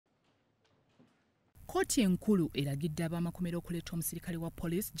Kkooti enkulu eragidde ab'amakomera okuleeta omusirikale wa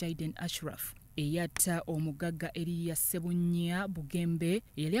poliisi Jaden Ashraf eyatta omugagga Eriya Ssebunya Bugembe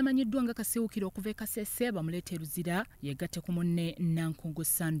eyali amanyiddwa nga Kasiwuukira okuva e Kasese bamuleeta e Luzira yegatte ku munne Nankungu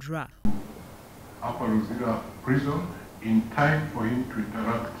Sandra. Upper Luzira prison in time for him to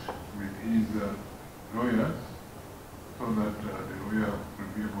interact with his lawyers so that the lawyer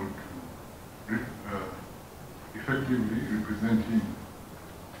will be able to effectively represent him.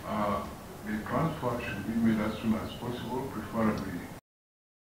 The transfer should be made as soon as possible, preferably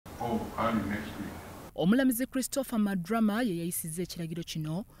early next week. Omulamuzi Christopher Madrama ye yayisizza ekiragiro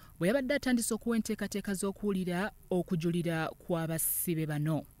kino bwe yabadde atandise okuwa enteekateeka z'okuwulira okujulira kw'abasibe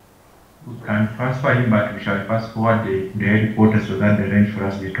bano. We can transfer him, but we shall fast forward the headquarters so that they arrange for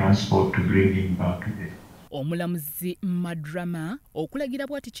us the transport to bring him back there. Omulamuzi Madrama okulagira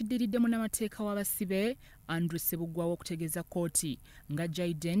bw'ati kiddiridde munnamateeka w'abasibe Andrew Ssebuggwawo okutegeeza kkooti nga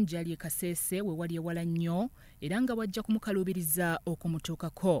Jaden gy'ali e Kasese we wali ewala nnyo era nga bw'ajja kumukaluubiriza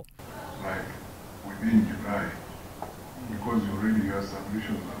okumutuukako. Like within July, because already your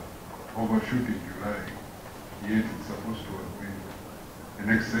submissions are overshoot in July, yet it's supposed to have been the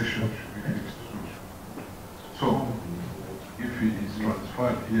next session should be fixed soon. So, if he is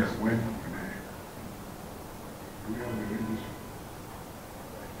transferred here, when do we have the register?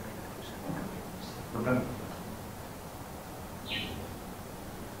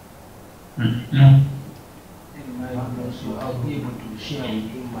 No. I'll be able to share with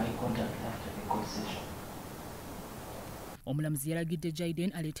him my contact after the court session. Omulamuzi yalagidde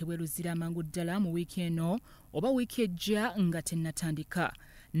Jaden aleetebwe Luzira amangu ddala mu wiiki eno oba wiiki ejja nga tennatandika.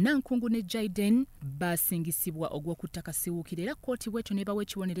 Nankungu ne Jaden baasingisibwa ogw'okutta Kasiwuukira era kkooti bw'etyo n'ebawa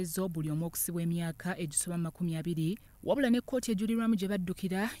ekibonerezo buli omu okusibwa emyaka egisoba 20 wabula ne kkooti ejulirwamu gye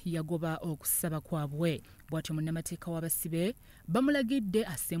baddukira yagoba okusaba kwabwe. Bw'atyo munnamateeka w'abasibe bamulagidde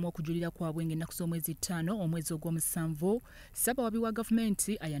asseemu okujulira kwabwe ng'ennaku z'omwezi 5 omwezi ogw'omusanvu ssaabawabi wa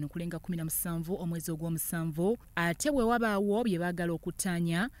gavumenti ayanukule nga 17 omwezi ogw'omusanvu ate bwe wabaawo bye baagala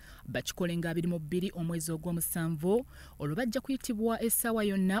okuttaanya bakikole nga 22 omwezi ogw'omusanvu olwo bajja kuyitibwa essaawa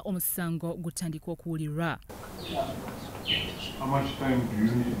yonna omusango gutandika okuwulirwa. How much time do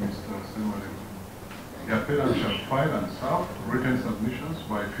you need, Mr. Semale? The appellant shall file and serve written submissions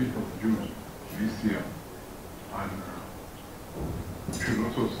by 5th of June this year, and should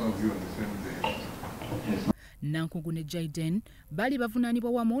also serve you on the same day. Yes. Nankungu ne Jaden bali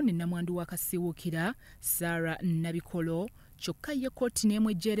bavunaanibwa wamu ne nnamwandu wa Kasiwuukira Sarah Nabikolo kyokka ye kkooti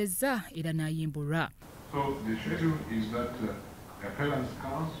n'emwejjeereza era n'ayimbulwa. So the schedule is that the appellant's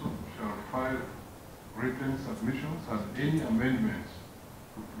counsel shall file written submissions and any amendments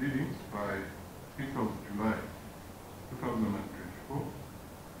to pleadings by 5th of July 2024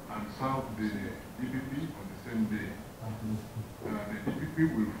 and serve the DPP on the same day. The DPP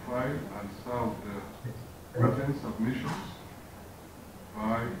will file and serve the written submissions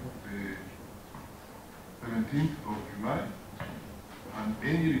by the 17th of July, and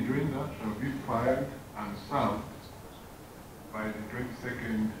any rejoinder shall be filed and served by the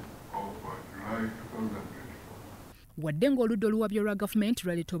 22nd of July 2024. Wadde ng'oludda oluwabyo olwa gavumenti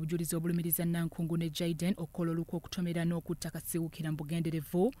lwaleeta obujulizi obulumiriza Nankungu ne Jaden okukola olukwe okutomera n'okutta Kasiwuukira mu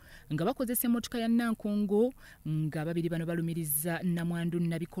bugenderevu nga bakozesa emmotoka ya Nankungu nga babiri bano balumiriza nnamwandu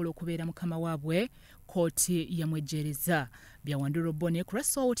Nabikola okubeera mukama waabwe kkooti yamwejjeereza. Byawandula Bone ku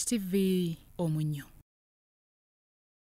Salt TV Omunyo.